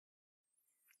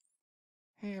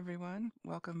Hey everyone,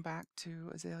 welcome back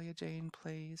to Azalea Jane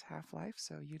Plays Half-Life,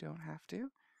 so you don't have to.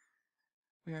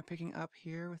 We are picking up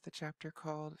here with the chapter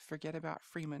called Forget About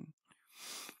Freeman.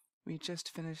 We just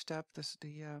finished up the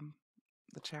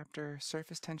chapter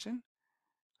Surface Tension.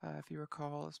 If you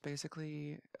recall, it's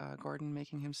basically Gordon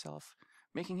making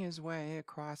his way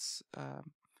across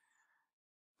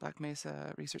Black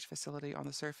Mesa Research Facility on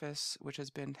the surface, which has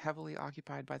been heavily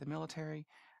occupied by the military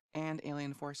and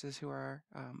alien forces who are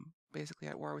basically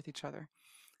at war with each other.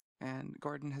 And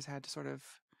Gordon has had to sort of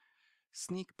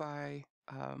sneak by,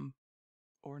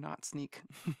 or not sneak,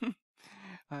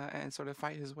 and sort of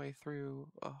fight his way through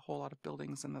a whole lot of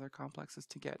buildings and other complexes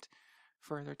to get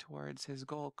further towards his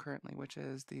goal currently, which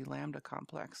is the Lambda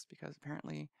complex, because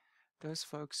apparently those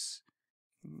folks,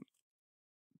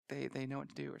 they know what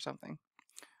to do or something.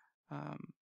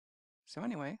 So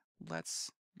anyway, let's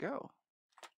go.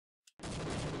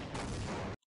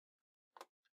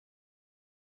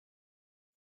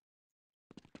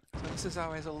 So this is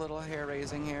always a little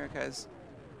hair-raising here, because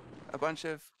a bunch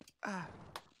of...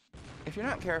 if you're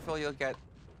not careful, you'll get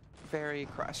very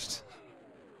crushed.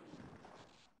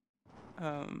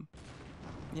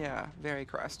 Yeah, very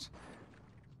crushed.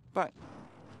 But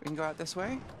we can go out this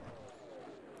way.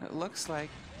 It looks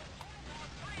like...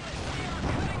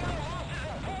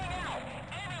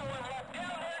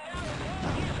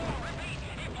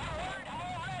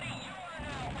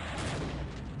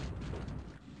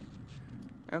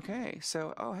 Okay,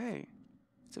 so, oh hey,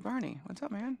 it's a Barney. What's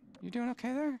up, man? You doing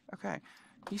okay there? Okay.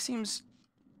 He seems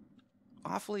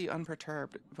awfully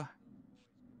unperturbed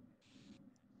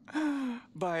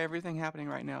by everything happening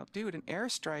right now. Dude, an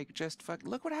airstrike just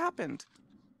look what happened!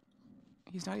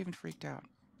 He's not even freaked out.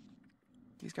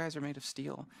 These guys are made of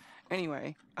steel.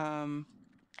 Anyway,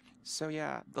 so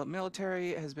yeah, the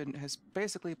military has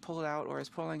basically pulled out or is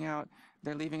pulling out.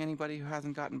 They're leaving anybody who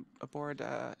hasn't gotten aboard,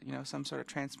 some sort of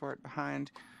transport behind.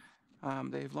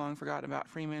 They've long forgotten about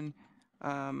Freeman.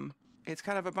 It's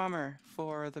kind of a bummer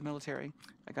for the military,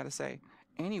 I gotta say.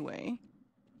 Anyway,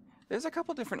 there's a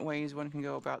couple different ways one can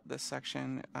go about this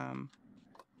section.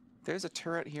 There's a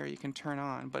turret here you can turn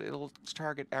on, but it'll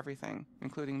target everything,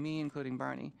 including me, including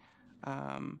Barney.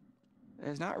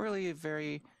 There's not really a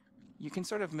very... You can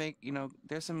sort of make,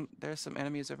 there's some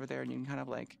enemies over there, and you can kind of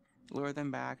like lure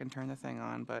them back and turn the thing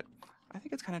on. But I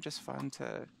think it's kind of just fun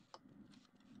to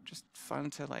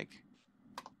like,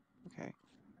 okay,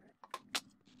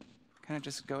 kind of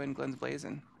just go in guns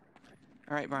blazing.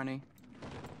 All right, Barney,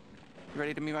 you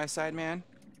ready to meet my side, man?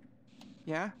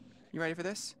 Yeah, you ready for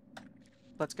this?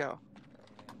 Let's go.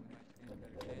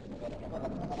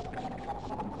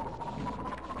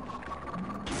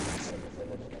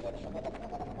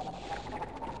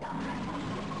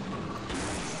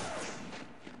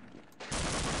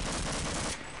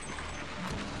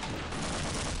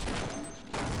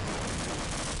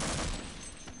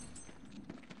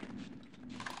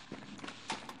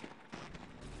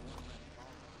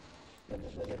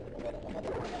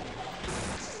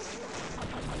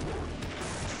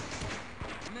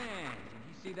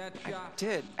 That shot.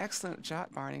 Did. Excellent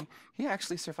shot, Barney. He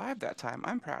actually survived that time.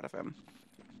 I'm proud of him.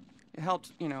 It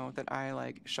helped, that I,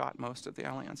 like, shot most of the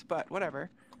aliens. But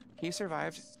whatever. He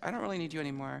survived. I don't really need you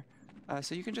anymore.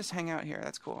 So you can just hang out here.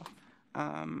 That's cool.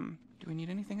 Do we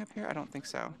need anything up here? I don't think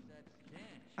so.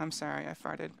 I'm sorry. I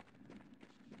farted.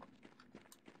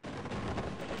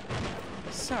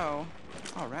 So,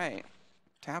 alright.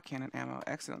 Tau cannon ammo.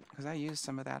 Excellent. Because I used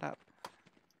some of that up.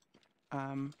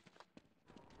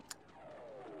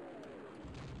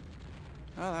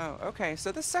 Oh, okay,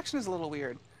 so this section is a little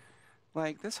weird.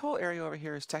 Like, this whole area over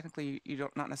here is technically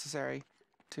not necessary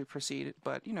to proceed,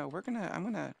 but, I'm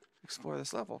gonna explore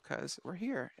this level, because we're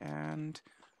here, and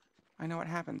I know what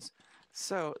happens.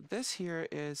 So, this here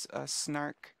is a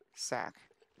snark sack.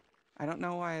 I don't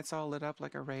know why it's all lit up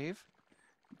like a rave,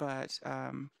 but,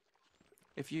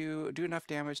 if you do enough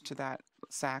damage to that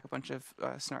sack, a bunch of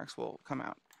snarks will come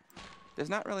out.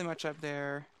 There's not really much up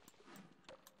there.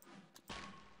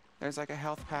 There's like a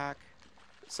health pack,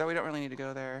 so we don't really need to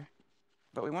go there.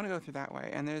 But we want to go through that way,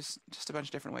 and there's just a bunch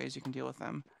of different ways you can deal with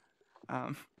them.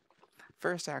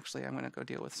 First, actually, I'm going to go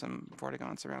deal with some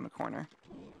Vortigons around the corner.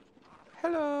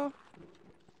 Hello!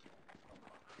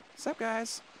 What's up,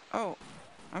 guys? Oh,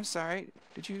 I'm sorry.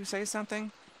 Did you say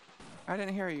something? I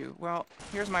didn't hear you. Well,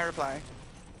 here's my reply.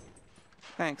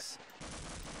 Thanks.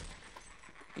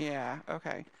 Yeah,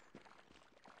 okay.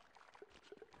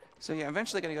 So yeah,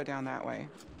 eventually going to go down that way.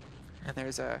 And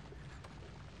there's a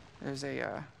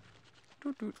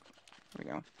doot doot. There we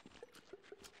go.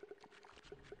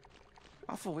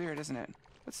 Awful weird, isn't it?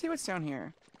 Let's see what's down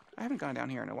here. I haven't gone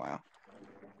down here in a while.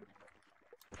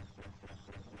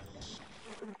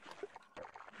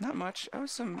 Not much. Oh,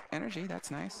 some energy.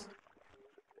 That's nice.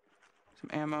 Some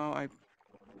ammo. I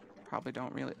probably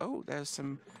don't really... Oh, there's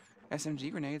some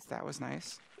SMG grenades. That was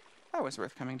nice. That was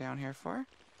worth coming down here for.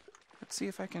 Let's see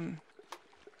if I can...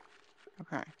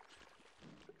 Okay.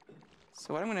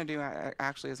 So what I'm going to do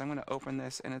actually is I'm going to open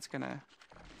this and it's going to...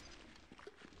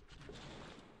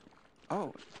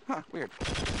 Oh, huh, weird.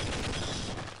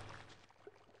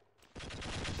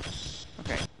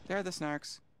 Okay, there are the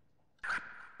snarks.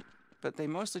 But they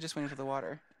mostly just went into the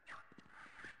water.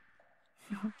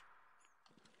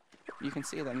 You can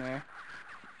see them there.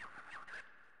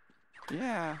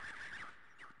 Yeah.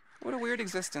 What a weird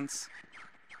existence.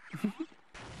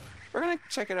 We're gonna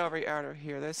check it out over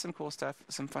here. There's some cool stuff,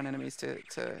 some fun enemies to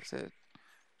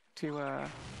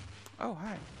oh,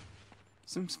 hi.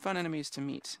 Some fun enemies to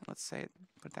meet. Let's say,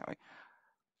 put it that way.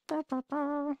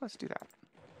 Let's do that.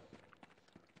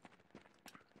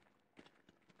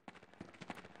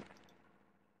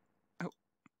 Oh,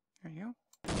 there you go.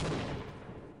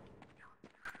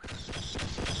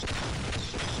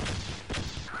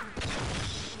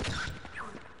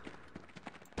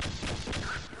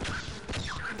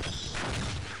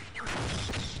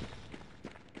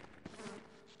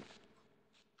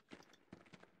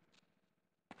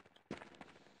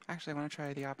 Actually, I want to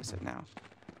try the opposite now.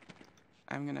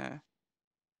 I'm gonna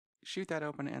shoot that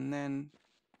open and then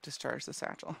discharge the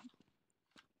satchel.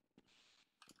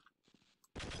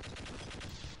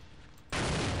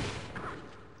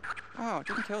 Oh,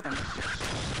 didn't kill them.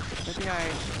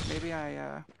 Maybe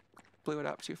I blew it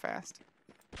up too fast.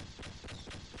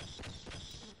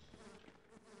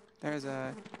 There's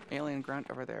a alien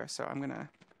grunt over there, so I'm gonna...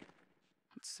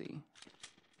 Let's see.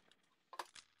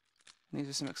 These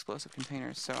are some explosive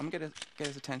containers, so I'm gonna get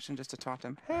his attention just to taunt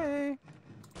him. Hey!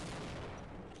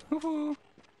 Woohoo!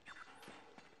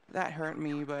 That hurt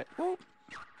me, but... Whoop!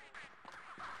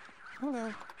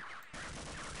 Hello.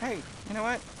 Hey, you know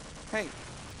what? Hey,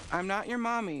 I'm not your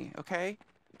mommy, okay?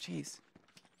 Jeez.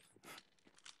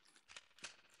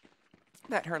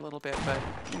 That hurt a little bit, but,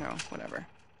 you know, whatever.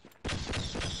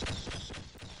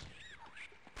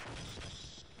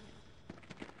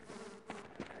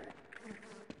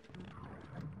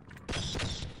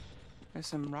 There's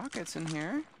some rockets in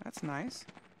here. That's nice.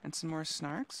 And some more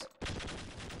snarks.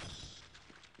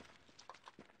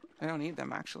 I don't need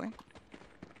them, actually.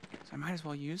 So I might as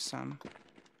well use some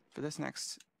for this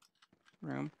next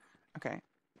room. Okay.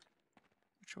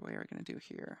 Which way are we going to do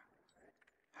here?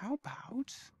 How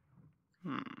about...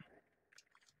 You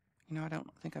know, I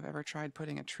don't think I've ever tried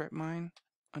putting a trip mine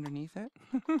underneath it.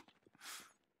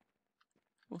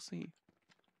 We'll see.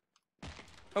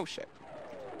 Oh, shit.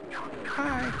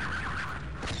 Hi!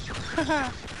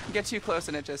 Get too close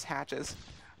and it just hatches.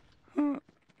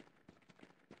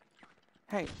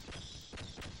 Hey.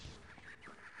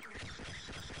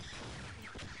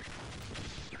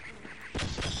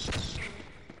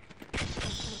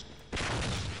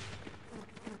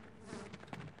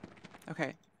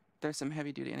 Okay, there's some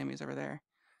heavy-duty enemies over there.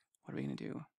 What are we gonna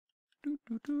do?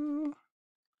 You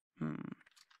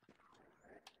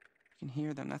can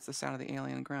hear them. That's the sound of the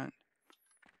alien grunt.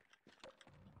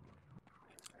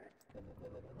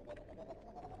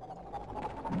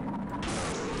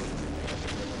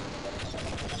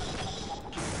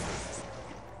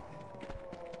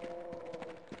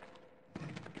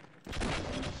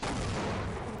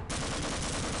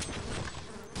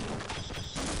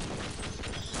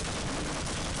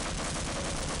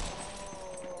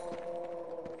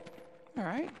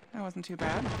 Alright, that wasn't too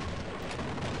bad.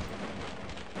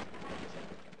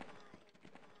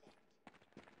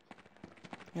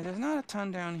 Yeah, there's not a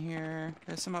ton down here.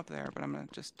 There's some up there, but I'm gonna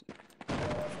just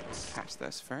patch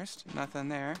this first. Nothing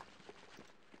there.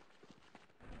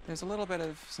 There's a little bit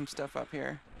of some stuff up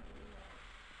here.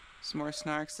 Some more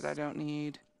snarks that I don't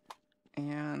need.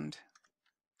 And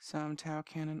some Tau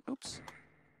cannon. Oops.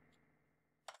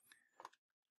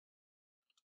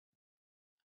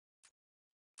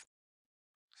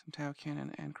 Some Tau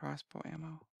cannon and crossbow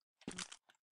ammo.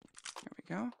 There we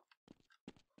go.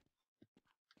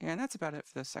 Yeah, and that's about it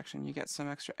for this section. You get some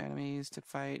extra enemies to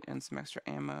fight and some extra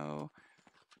ammo.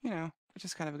 You know, it's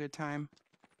just kind of a good time.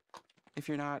 If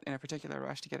you're not in a particular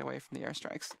rush to get away from the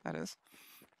airstrikes, that is.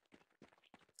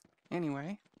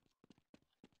 Anyway,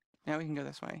 now we can go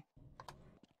this way.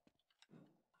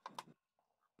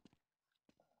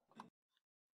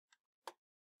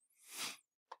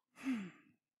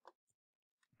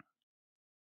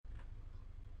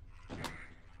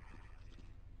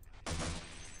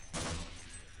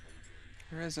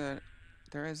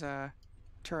 There is a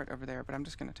turret over there, but I'm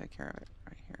just gonna take care of it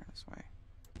right here this way.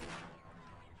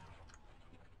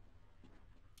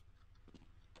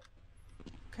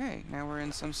 Okay, now we're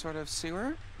in some sort of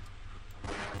sewer.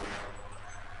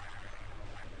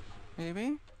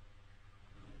 Maybe?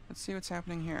 Let's see what's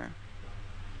happening here.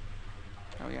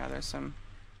 Oh yeah, there's some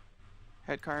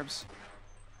head carbs.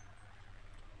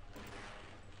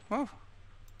 Whoa.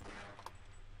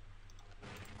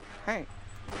 Hey.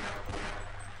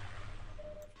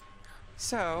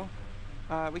 So,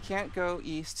 we can't go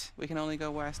east. We can only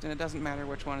go west, and it doesn't matter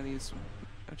which one of these...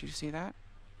 Oh, did you see that?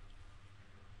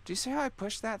 Do you see how I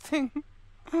pushed that thing?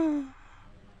 Hello.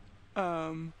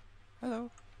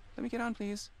 Let me get on,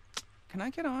 please. Can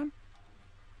I get on?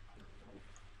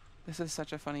 This is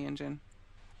such a funny engine.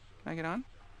 Can I get on?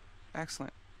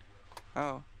 Excellent.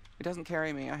 Oh, it doesn't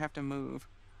carry me. I have to move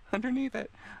underneath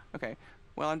it. Okay.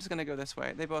 Well, I'm just going to go this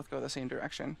way. They both go the same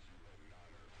direction.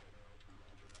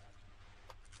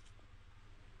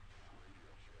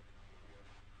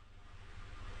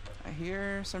 I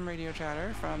hear some radio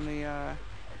chatter from the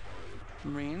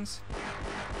Marines.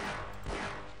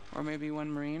 Or maybe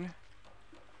one Marine.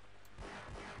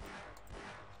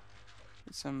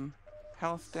 Some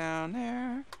health down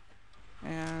there.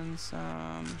 And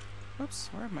some... Oops,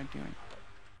 what am I doing?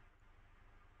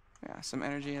 Yeah, some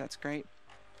energy. That's great.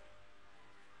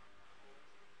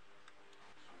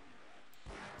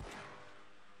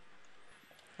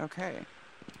 Okay.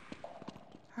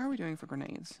 How are we doing for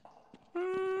grenades?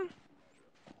 Do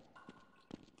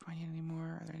I need any more?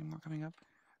 Are there any more coming up?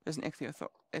 There's an There's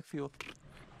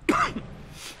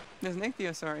an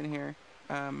ichthyosaur in here,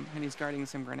 and he's guarding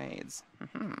some grenades.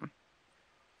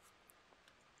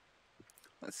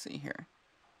 Let's see here.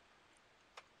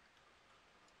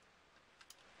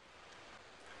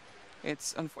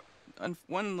 It's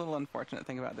one little unfortunate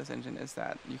thing about this engine is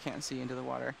that you can't see into the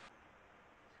water.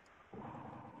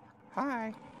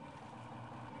 Hi.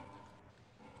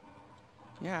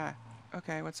 Yeah.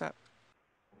 Okay, what's up?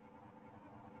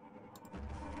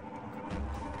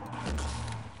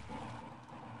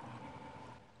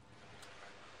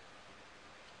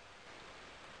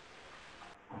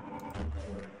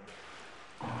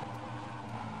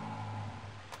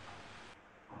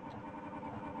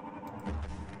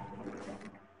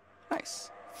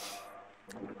 Nice.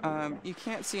 You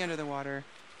can't see under the water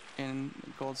in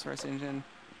Gold Source engine.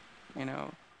 You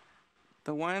know,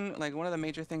 one of the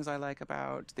major things I like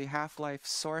about the Half-Life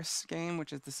Source game,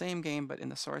 which is the same game but in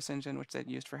the Source engine, which they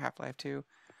used for Half-Life 2,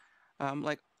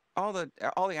 like all the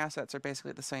assets are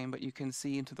basically the same, but you can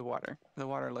see into the water. The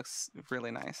water looks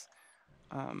really nice.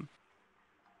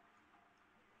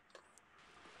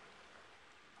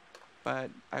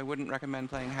 But I wouldn't recommend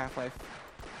playing Half-Life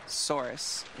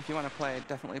Source. If you want to play,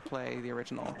 definitely play the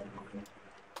original.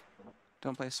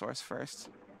 Don't play Source first,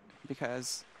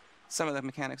 because some of the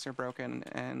mechanics are broken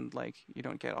and like you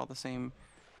don't get all the same.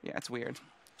 Yeah, it's weird.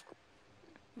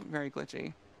 Very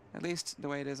glitchy. At least the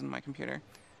way it is in my computer.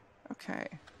 Okay.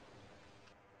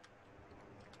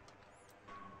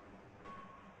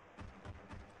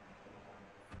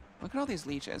 Look at all these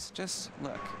leeches. Just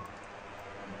look.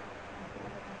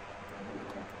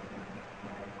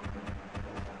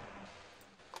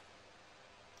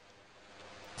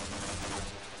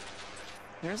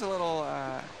 There's a little,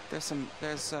 there's some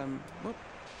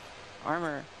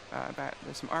armor,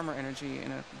 there's some armor energy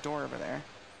in a door over there.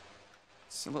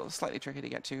 It's a little slightly tricky to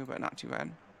get to, but not too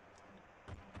bad.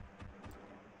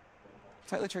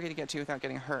 Slightly tricky to get to without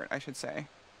getting hurt, I should say.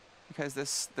 Because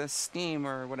this steam,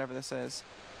 or whatever this is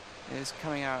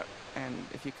coming out, and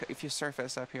if you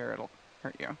surface up here, it'll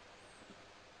hurt you.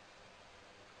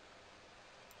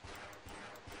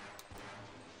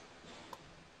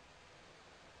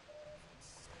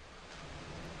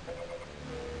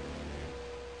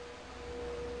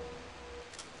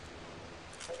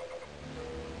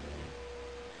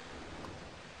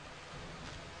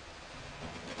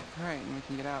 Alright, and we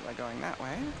can get out by going that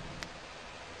way.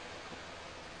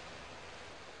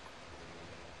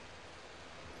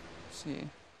 Let's see.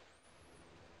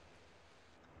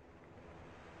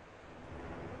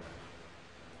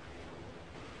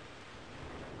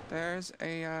 There's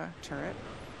a turret.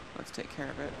 Let's take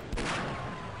care of it.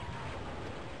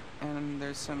 And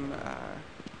there's some,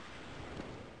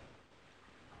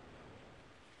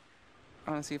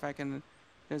 I want to see if I can...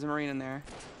 There's a Marine in there.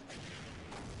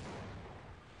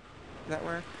 Does that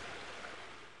work?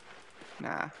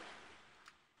 Nah.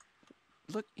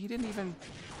 Look, he didn't even...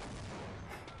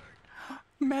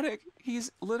 Medic!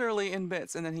 He's literally in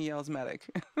bits, and then he yells medic.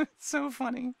 It's so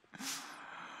funny.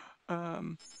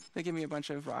 They give me a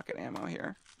bunch of rocket ammo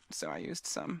here, so I used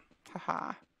some.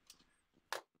 Haha.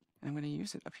 And I'm going to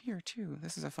use it up here, too.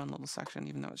 This is a fun little section,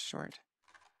 even though it's short.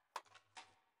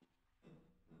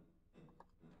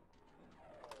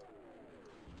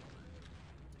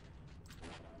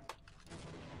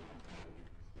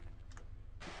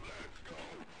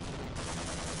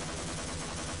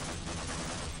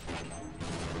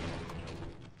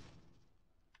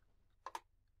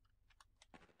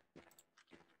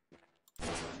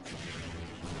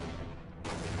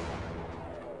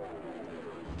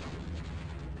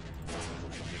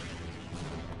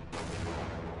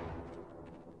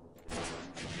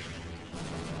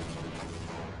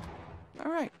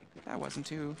 That wasn't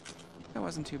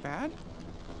too bad.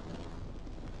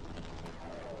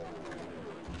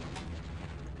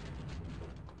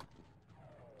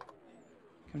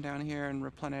 Come down here and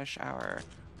replenish our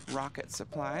rocket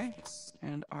supply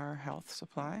and our health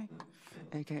supply,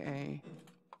 aka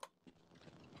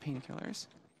painkillers.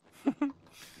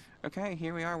 Okay,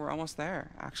 here we are. We're almost there,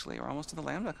 actually. We're almost to the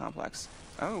Lambda complex.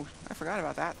 Oh, I forgot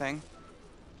about that thing.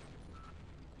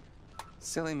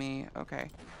 Silly me. Okay,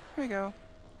 here we go.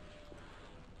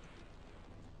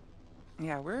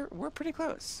 Yeah, we're pretty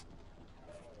close.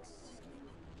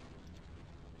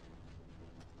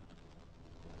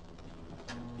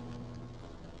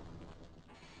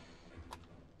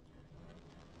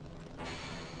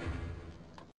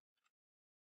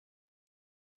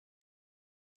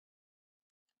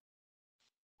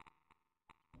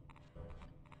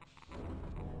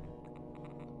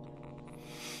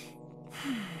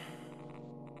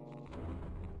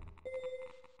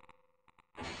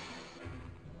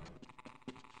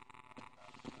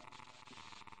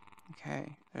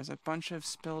 Okay, there's a bunch of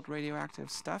spilled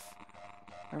radioactive stuff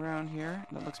around here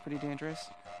that looks pretty dangerous.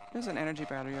 There's an energy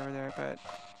battery over there, but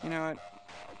you know what?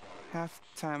 Half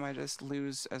the time I just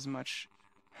lose as much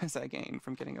as I gain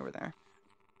from getting over there.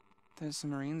 There's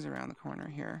some Marines around the corner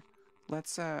here.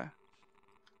 Let's throw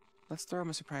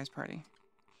them a surprise party.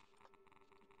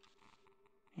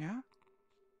 Yeah?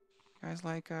 You guys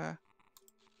like, oh,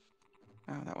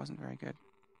 that wasn't very good.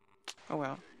 Oh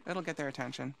well, it'll get their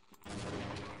attention.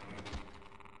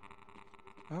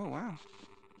 Oh, wow.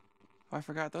 Oh, I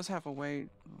forgot, those have a way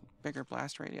bigger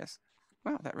blast radius.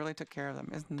 Wow, that really took care of them.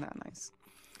 Isn't that nice?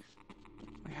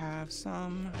 We have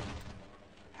some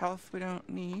health we don't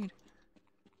need.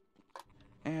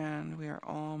 And we are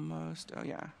almost... Oh,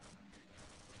 yeah.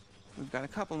 We've got a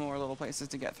couple more little places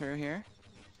to get through here.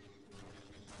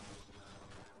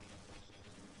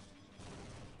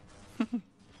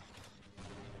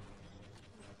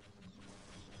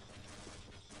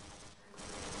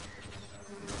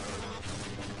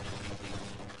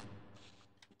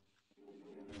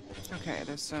 Okay,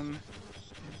 there's some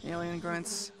alien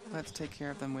grunts. Let's take care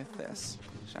of them with this,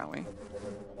 shall we?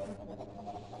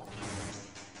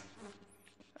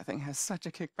 That thing has such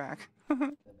a kickback.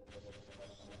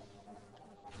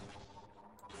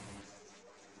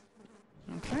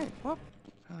 Okay, whoop.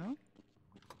 Hello.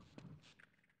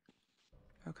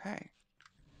 Okay.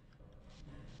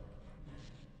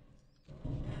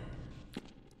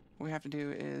 What we have to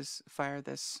do is fire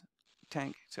this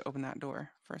tank to open that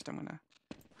door. First, I'm gonna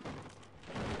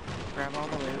grab all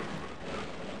the loot.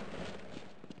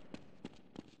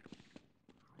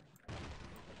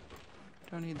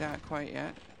 Don't need that quite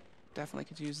yet. Definitely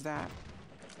could use that.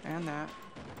 And that.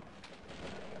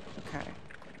 Okay.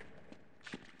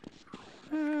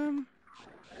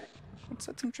 Let's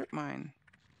set some trip mine.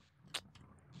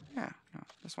 Yeah, no,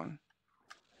 this one.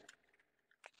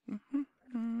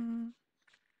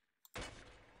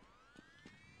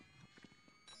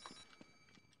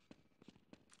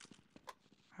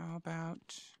 How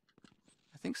about...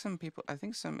 I think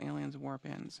some aliens warp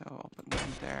in, so I'll put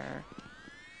one there.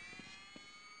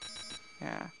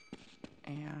 Yeah.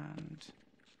 And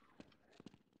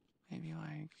maybe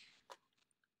like,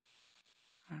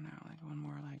 I don't know, like one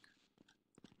more like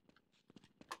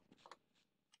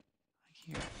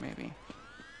here, maybe.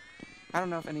 I don't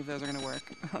know if any of those are gonna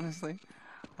work, honestly.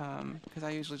 Because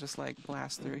I usually just like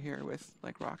blast through here with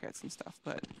like rockets and stuff,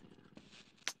 but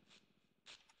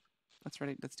let's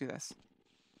do this.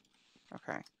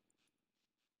 Okay.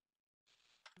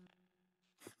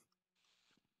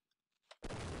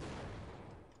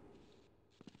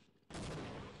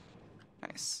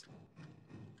 Nice.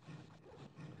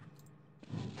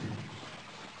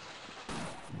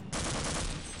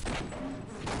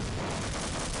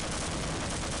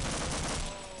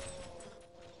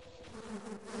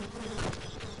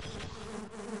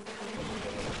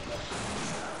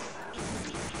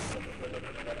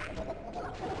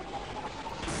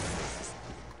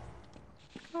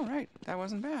 All right, that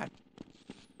wasn't bad.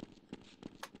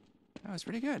 That was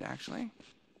pretty good, actually.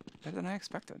 Better than I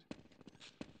expected.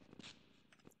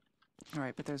 All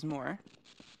right, but there's more.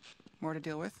 More to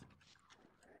deal with.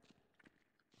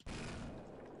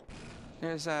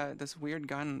 There's this weird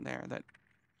gun there that...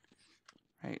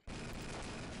 Right.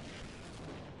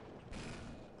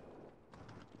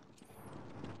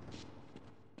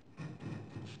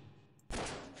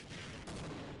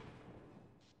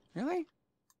 Really?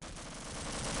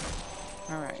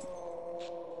 All right.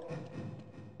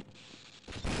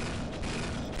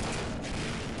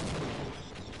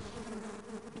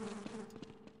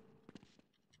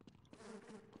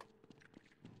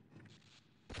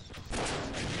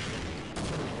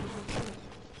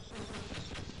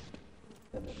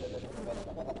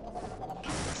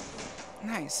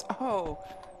 Nice. Oh,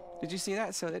 did you see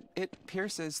that? So it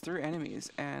pierces through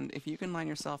enemies, and if you can line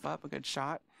yourself up a good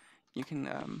shot, you can,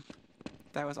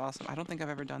 that was awesome. I don't think I've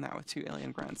ever done that with 2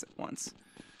 alien grunts at once.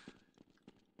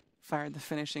 Fired the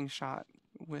finishing shot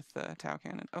with the Tau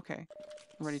cannon. Okay,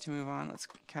 we're ready to move on. Let's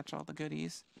catch all the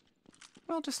goodies.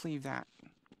 We'll just leave that.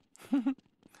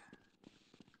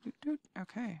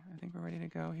 Okay, I think we're ready to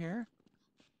go here.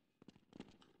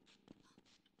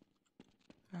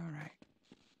 All right.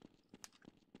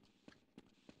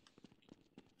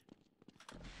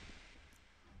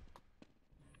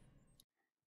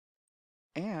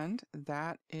 And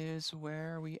that is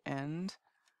where we end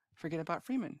Forget About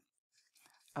Freeman.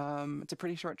 It's a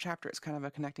pretty short chapter. It's kind of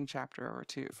a connecting chapter or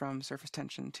two from surface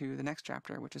tension to the next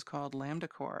chapter, which is called Lambda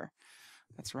Core.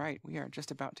 That's right. We are just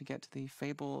about to get to the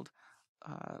fabled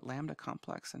Lambda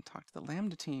complex and talk to the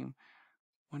Lambda team.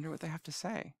 Wonder what they have to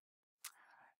say.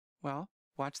 Well,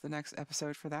 watch the next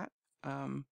episode for that.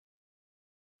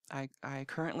 I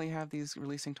currently have these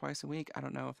releasing twice a week. I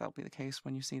don't know if that'll be the case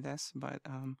when you see this, but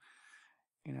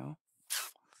you know,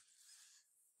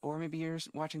 or maybe you're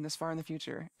watching this far in the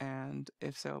future, and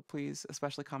if so, please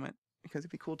especially comment, because it'd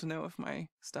be cool to know if my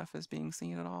stuff is being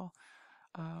seen at all.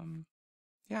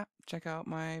 Yeah, check out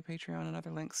my Patreon and other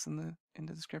links in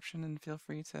the description, and feel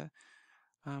free to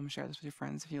share this with your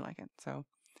friends if you like it. So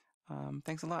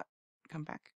thanks a lot. Come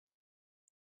back.